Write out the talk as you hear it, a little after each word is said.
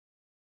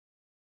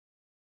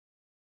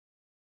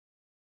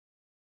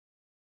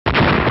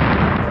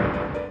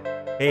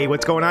Hey,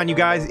 what's going on, you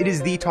guys? It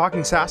is the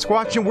Talking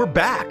Sasquach, and we're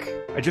back!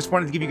 I just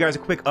wanted to give you guys a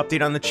quick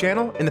update on the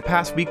channel. In the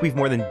past week, we've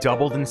more than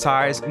doubled in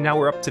size, and now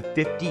we're up to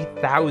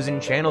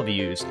 50,000 channel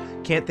views.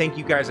 Can't thank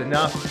you guys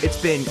enough. It's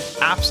been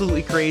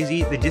absolutely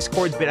crazy. The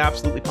Discord's been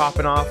absolutely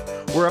popping off.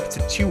 We're up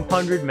to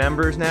 200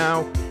 members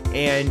now,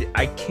 and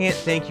I can't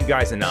thank you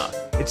guys enough.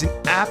 It's an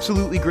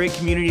absolutely great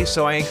community,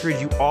 so I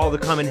encourage you all to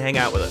come and hang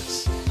out with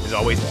us. As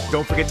always,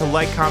 don't forget to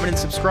like, comment, and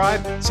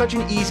subscribe. Such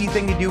an easy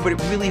thing to do, but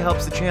it really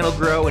helps the channel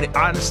grow, and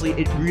honestly,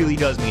 it really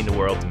does mean the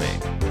world to me.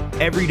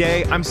 Every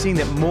day, I'm seeing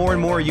that more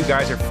and more of you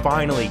guys are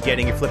finally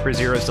getting your Flipper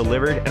Zeros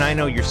delivered, and I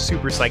know you're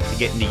super psyched to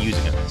get into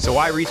using them. So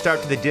I reached out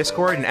to the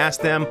Discord and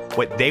asked them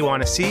what they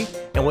want to see,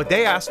 and what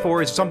they asked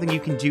for is something you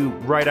can do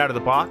right out of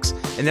the box,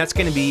 and that's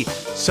going to be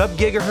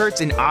SubGhz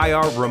and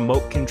IR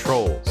remote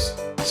controls.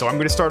 So I'm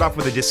going to start off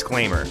with a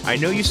disclaimer. I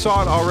know you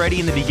saw it already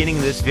in the beginning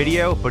of this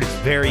video, but it's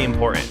very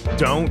important.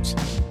 Don't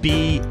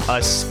be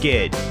a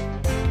skid.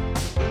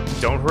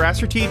 Don't harass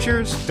your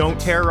teachers, don't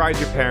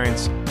terrorize your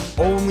parents,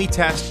 only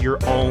test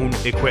your own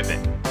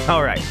equipment.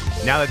 Alright,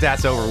 now that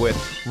that's over with,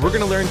 we're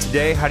going to learn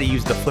today how to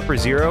use the Flipper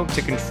Zero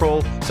to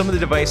control some of the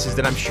devices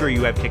that I'm sure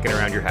you have kicking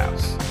around your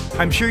house.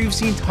 I'm sure you've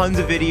seen tons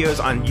of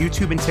videos on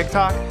YouTube and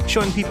TikTok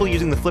showing people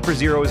using the Flipper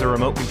Zero as a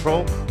remote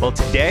control. Well,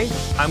 today,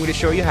 I'm going to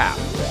show you how.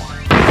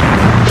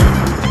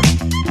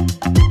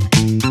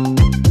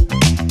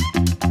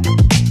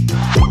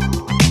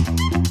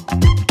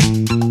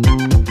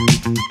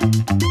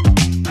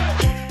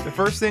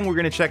 First thing we're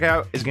going to check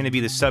out is going to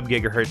be the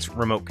SubGhz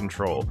remote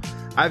control.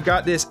 I've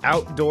got this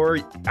outdoor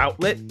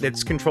outlet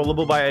that's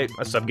controllable by a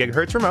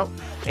SubGhz remote,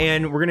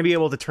 and we're going to be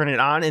able to turn it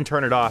on and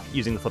turn it off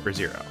using the Flipper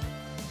Zero.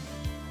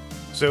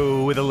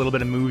 So with a little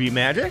bit of movie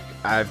magic,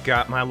 I've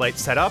got my light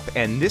set up,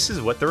 and this is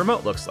what the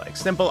remote looks like.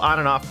 Simple on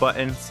and off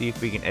button. Let's see if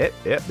we can,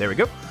 there we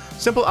go.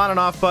 Simple on and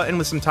off button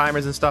with some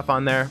timers and stuff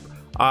on there.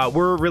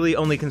 We're really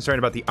only concerned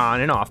about the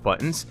on and off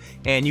buttons,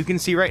 and you can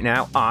see right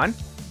now, on,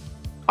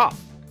 off.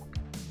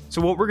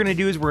 So what we're going to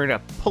do is we're going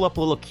to pull up a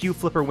little Q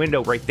Flipper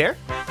window right there,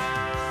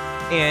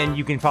 and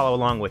you can follow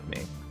along with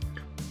me.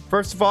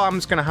 First of all, I'm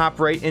just going to hop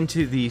right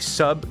into the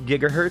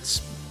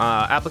SubGhz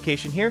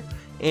application here,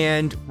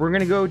 and we're going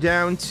to go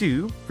down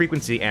to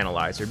Frequency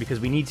Analyzer because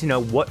we need to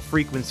know what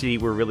frequency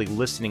we're really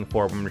listening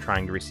for when we're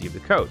trying to receive the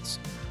codes.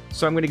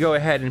 So I'm going to go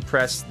ahead and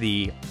press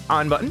the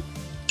on button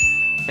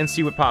and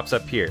see what pops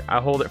up here.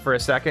 I'll hold it for a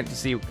second to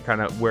see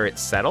kind of where it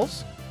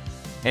settles.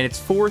 And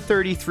it's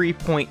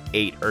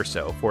 433.8 or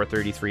so,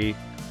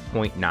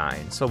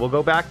 433.9. So we'll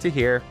go back to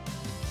here,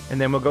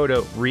 and then we'll go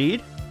to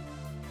read,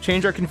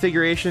 change our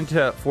configuration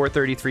to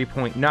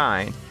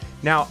 433.9.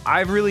 Now,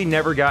 I've really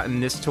never gotten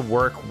this to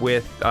work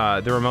with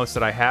the remotes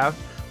that I have.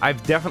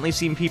 I've definitely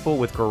seen people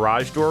with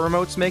garage door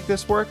remotes make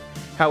this work.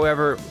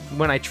 However,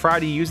 when I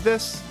try to use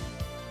this,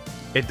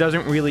 it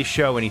doesn't really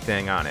show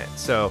anything on it.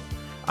 So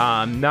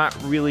I'm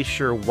not really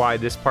sure why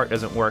this part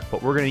doesn't work,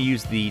 but we're going to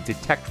use the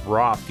detect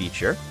raw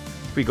feature.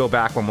 If we go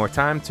back one more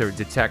time to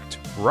detect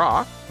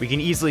raw, we can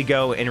easily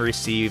go and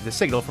receive the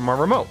signal from our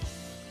remote.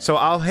 So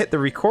I'll hit the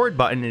record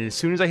button, and as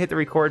soon as I hit the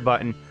record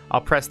button, I'll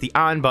press the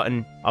on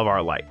button of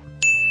our light.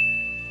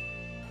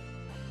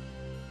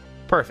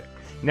 Perfect.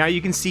 Now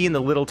you can see in the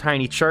little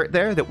tiny chart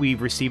there that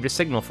we've received a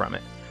signal from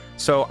it.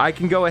 So I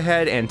can go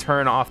ahead and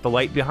turn off the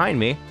light behind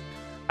me.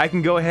 I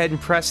can go ahead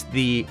and press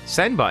the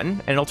send button,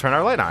 and it'll turn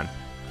our light on.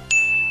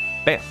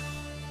 Bam.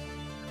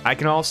 I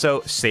can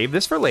also save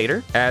this for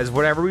later as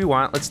whatever we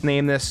want. Let's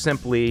name this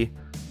simply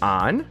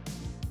on,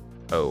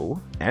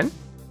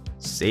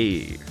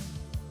 save.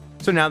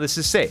 So now this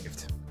is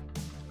saved.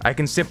 I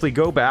can simply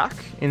go back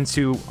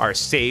into our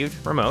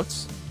saved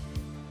remotes.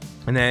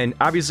 And then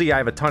obviously I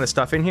have a ton of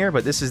stuff in here,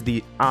 but this is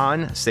the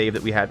on save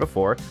that we had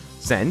before.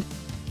 Send.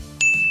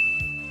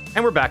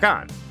 And we're back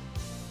on.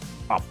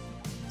 Off.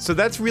 So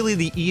that's really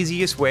the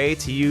easiest way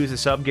to use a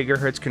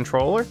SubGhz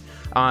controller.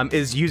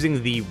 Is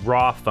using the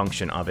raw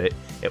function of it.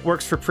 It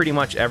works for pretty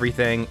much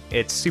everything.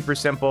 It's super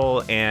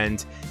simple,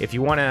 and if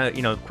you want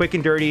to, quick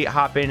and dirty,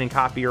 hop in and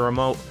copy your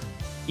remote,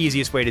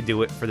 easiest way to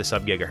do it for the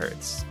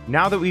SubGhz.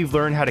 Now that we've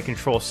learned how to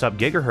control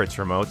SubGhz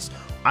remotes,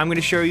 I'm going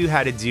to show you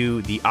how to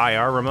do the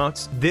IR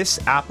remotes. This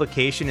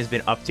application has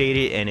been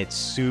updated, and it's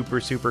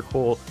super, super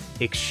cool,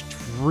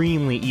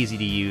 extremely easy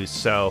to use.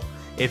 So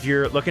if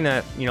you're looking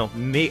to,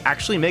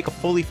 actually make a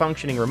fully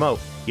functioning remote,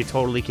 you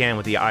totally can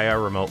with the IR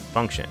remote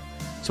function.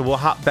 So we'll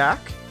hop back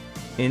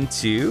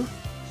into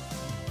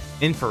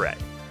infrared.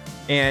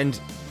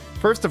 And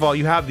first of all,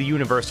 you have the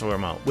universal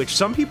remote, which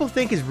some people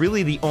think is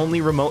really the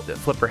only remote that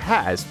Flipper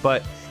has,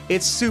 but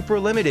it's super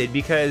limited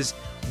because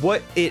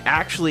what it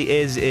actually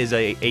is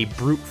a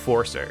brute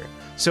forcer.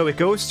 So it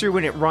goes through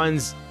and it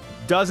runs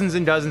dozens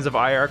and dozens of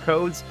IR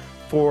codes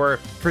for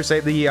say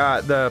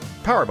the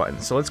power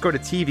button. So let's go to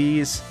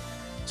TVs.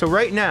 So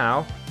right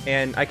now,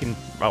 and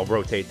I'll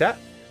rotate that.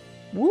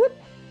 Whoop.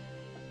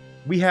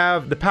 We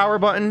have the power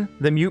button,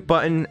 the mute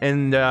button,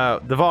 and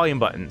the volume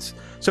buttons.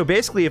 So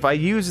basically, if I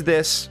use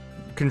this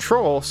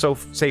control, so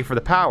say for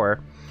the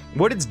power,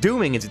 what it's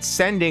doing is it's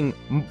sending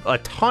a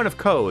ton of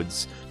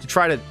codes to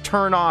try to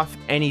turn off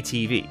any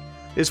TV.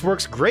 This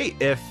works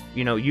great if,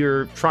 you know,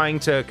 you're trying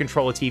to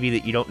control a TV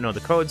that you don't know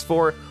the codes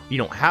for, you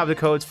don't have the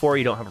codes for,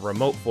 you don't have a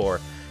remote for.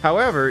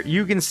 However,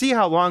 you can see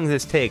how long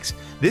this takes.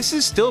 This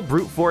is still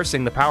brute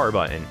forcing the power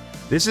button.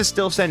 This is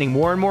still sending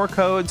more and more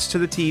codes to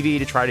the TV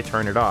to try to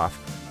turn it off.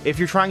 If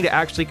you're trying to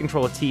actually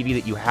control a TV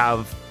that you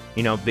have,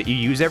 you know, that you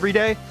use every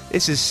day,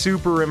 this is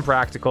super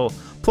impractical.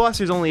 Plus,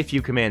 there's only a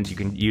few commands you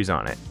can use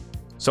on it.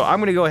 So I'm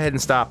gonna go ahead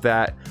and stop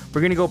that.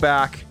 We're gonna go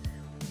back,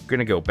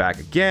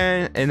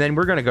 again, and then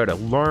we're gonna go to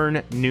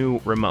Learn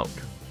New Remote.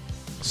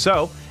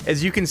 So,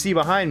 as you can see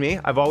behind me,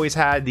 I've always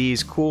had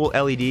these cool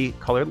LED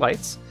colored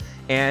lights,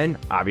 and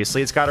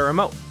obviously it's got a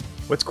remote.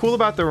 What's cool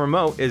about the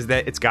remote is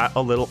that it's got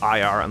a little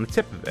IR on the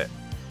tip of it.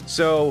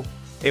 So,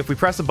 if we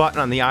press a button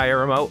on the IR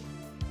remote,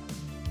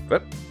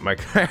 whoop,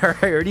 I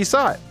already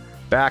saw it.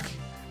 Back,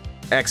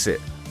 exit.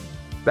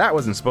 That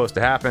wasn't supposed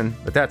to happen,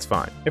 but that's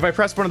fine. If I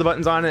press one of the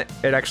buttons on it,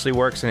 it actually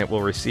works and it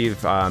will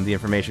receive the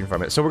information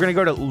from it. So we're gonna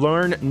go to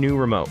Learn New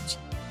Remote.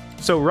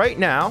 So right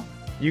now,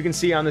 you can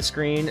see on the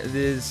screen,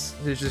 this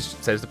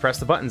just says to press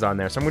the buttons on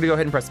there. So I'm gonna go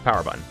ahead and press the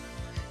power button.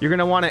 You're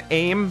gonna wanna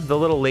aim the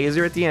little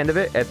laser at the end of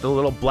it at the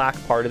little black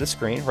part of the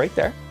screen right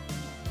there.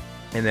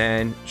 And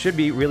then it should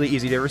be really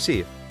easy to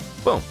receive.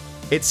 Boom,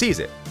 it sees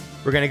it.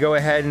 We're gonna go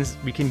ahead and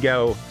we can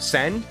go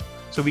send,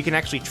 so we can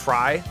actually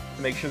try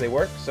to make sure they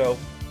work. So,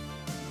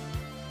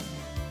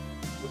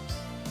 whoops.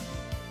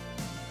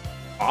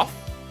 Off.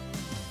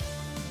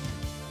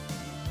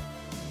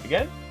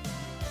 Again.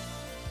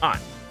 On.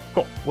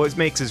 Cool. What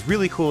makes this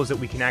really cool is that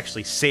we can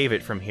actually save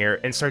it from here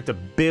and start to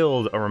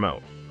build a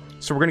remote.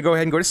 So we're going to go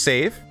ahead and go to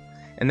save,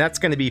 and that's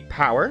going to be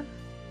power.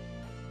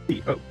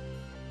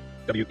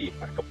 P-O-W-E.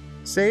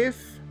 Save.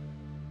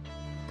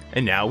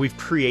 And now we've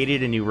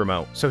created a new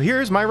remote. So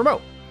here's my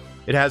remote.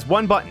 It has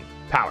one button,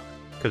 power,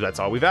 because that's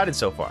all we've added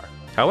so far.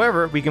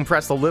 However, we can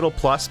press the little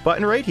plus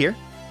button right here,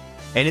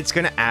 and it's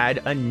going to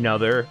add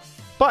another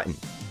button.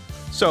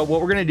 So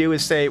what we're going to do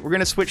is say, we're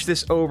going to switch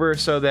this over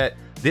so that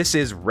this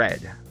is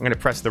red. I'm going to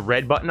press the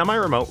red button on my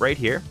remote right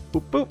here.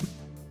 Boop, boop.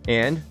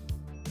 And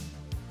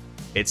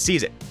it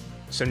sees it.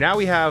 So now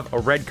we have a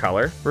red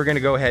color. We're going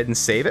to go ahead and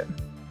save it.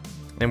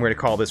 And we're going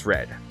to call this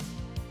red.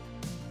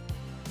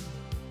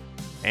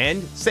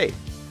 And save.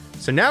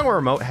 So now our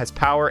remote has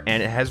power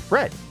and it has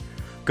red.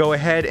 Go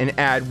ahead and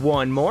add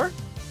one more.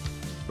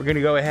 We're going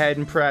to go ahead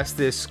and press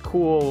this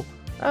cool,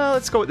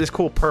 let's go with this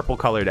cool purple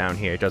color down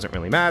here. It doesn't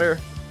really matter.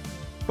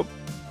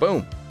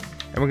 Boom.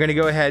 And we're going to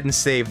go ahead and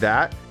save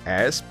that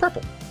as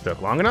purple.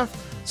 Took long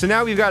enough. So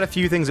now we've got a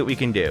few things that we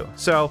can do.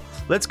 So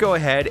let's go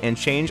ahead and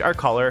change our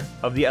color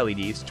of the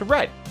LEDs to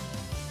red.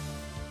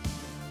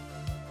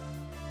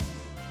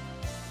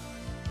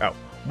 Oh,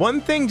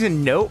 one thing to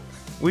note,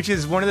 which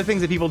is one of the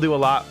things that people do a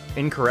lot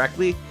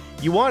incorrectly,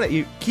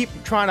 you keep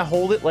trying to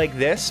hold it like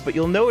this, but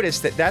you'll notice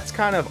that that's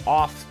kind of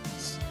off.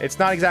 It's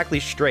not exactly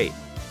straight.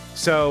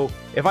 So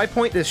if I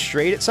point this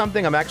straight at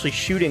something, I'm actually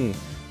shooting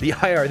the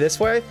IR this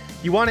way.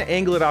 You want to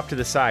angle it off to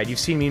the side. You've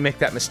seen me make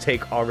that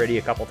mistake already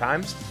a couple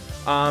times.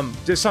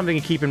 Just something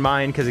to keep in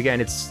mind, because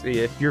again,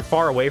 if you're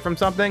far away from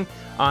something,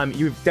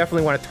 you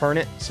definitely want to turn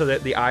it so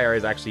that the IR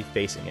is actually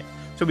facing it.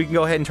 So we can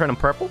go ahead and turn them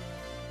purple.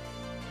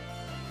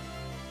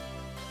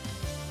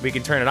 We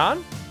can turn it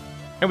on,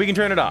 and we can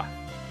turn it off.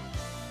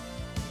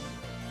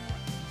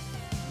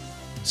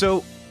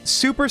 So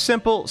super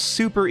simple,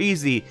 super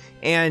easy,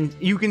 and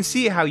you can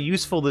see how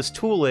useful this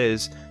tool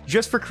is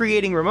just for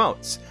creating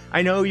remotes.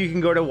 I know you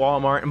can go to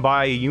Walmart and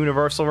buy a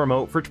universal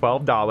remote for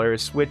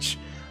 $12, which,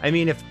 I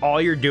mean, if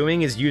all you're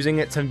doing is using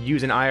it to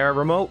use an IR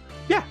remote,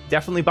 yeah,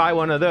 definitely buy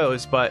one of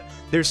those, but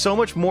there's so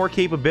much more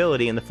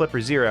capability in the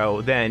Flipper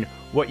Zero than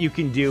what you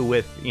can do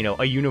with, you know,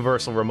 a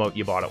universal remote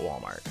you bought at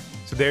Walmart.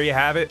 So there you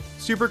have it.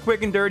 Super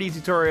quick and dirty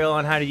tutorial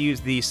on how to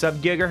use the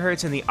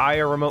SubGHZ and the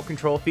IR remote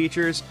control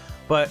features,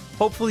 but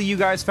hopefully you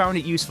guys found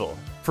it useful.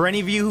 For any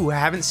of you who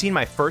haven't seen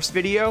my first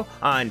video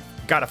on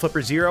Got a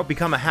Flipper Zero,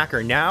 Become a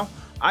Hacker Now,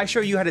 I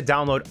show you how to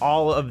download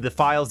all of the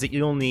files that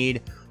you'll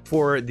need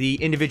for the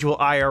individual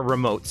IR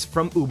remotes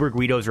from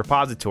uberguido's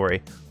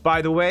repository.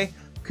 By the way,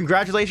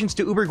 congratulations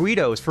to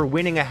uberguidos for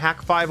winning a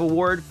Hack5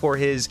 award for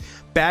his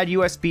bad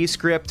USB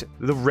script,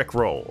 the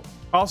Rickroll.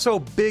 Also,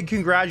 big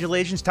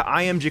congratulations to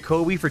I Am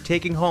Jacoby for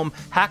taking home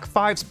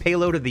Hack5's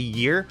Payload of the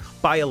Year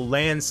by a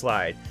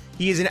landslide.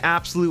 He is an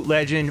absolute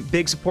legend,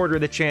 big supporter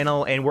of the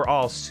channel, and we're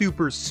all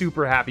super,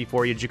 super happy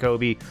for you,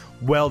 Jacoby.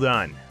 Well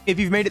done. If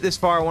you've made it this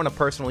far, I want to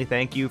personally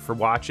thank you for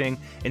watching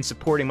and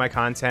supporting my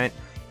content.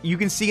 You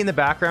can see in the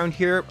background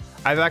here,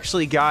 I've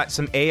actually got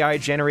some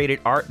AI-generated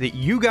art that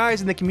you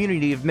guys in the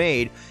community have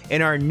made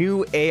in our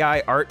new AI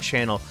art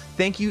channel.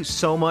 Thank you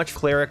so much,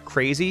 Cleric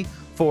Crazy,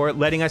 for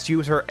letting us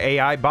use her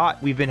AI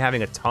bot. We've been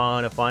having a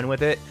ton of fun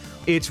with it.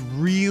 It's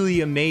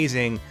really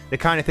amazing the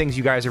kind of things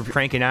you guys are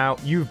cranking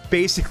out. You've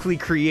basically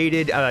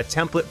created a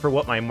template for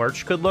what my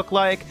merch could look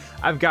like.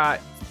 I've got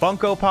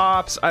Funko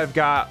Pops, I've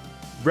got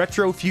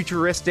retro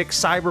futuristic,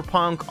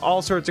 cyberpunk,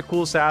 all sorts of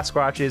cool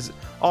Sasquatches,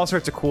 all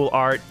sorts of cool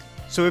art.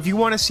 So if you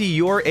want to see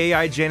your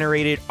AI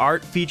generated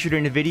art featured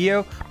in a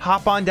video,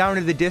 hop on down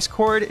to the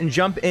Discord and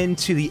jump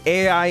into the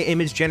AI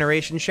image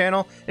generation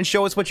channel and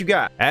show us what you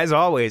got. As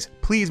always,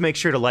 please make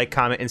sure to like,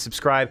 comment, and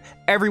subscribe.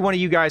 Every one of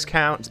you guys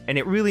counts, and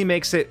it really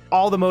makes it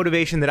all the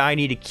motivation that I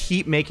need to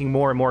keep making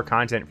more and more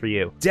content for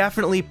you.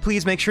 Definitely,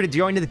 please make sure to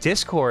join the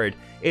Discord.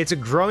 It's a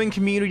growing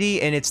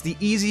community, and it's the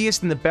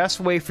easiest and the best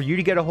way for you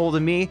to get a hold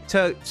of me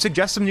to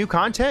suggest some new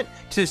content,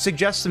 to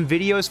suggest some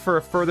videos for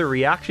a further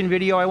reaction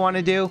video I want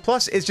to do.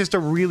 Plus, it's just a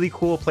really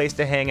cool place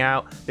to hang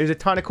out. There's a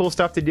ton of cool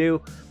stuff to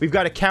do. We've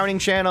got a counting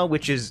channel,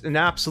 which is an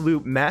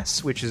absolute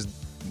mess, which is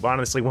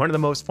honestly one of the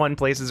most fun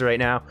places right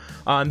now.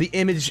 The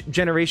image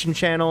generation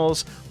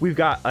channels, we've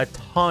got a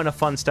ton of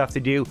fun stuff to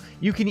do.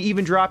 You can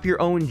even drop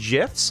your own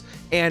GIFs,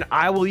 and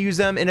I will use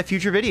them in a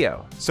future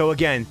video. So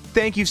again,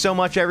 thank you so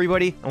much,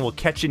 everybody, and we'll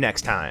catch you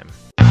next time.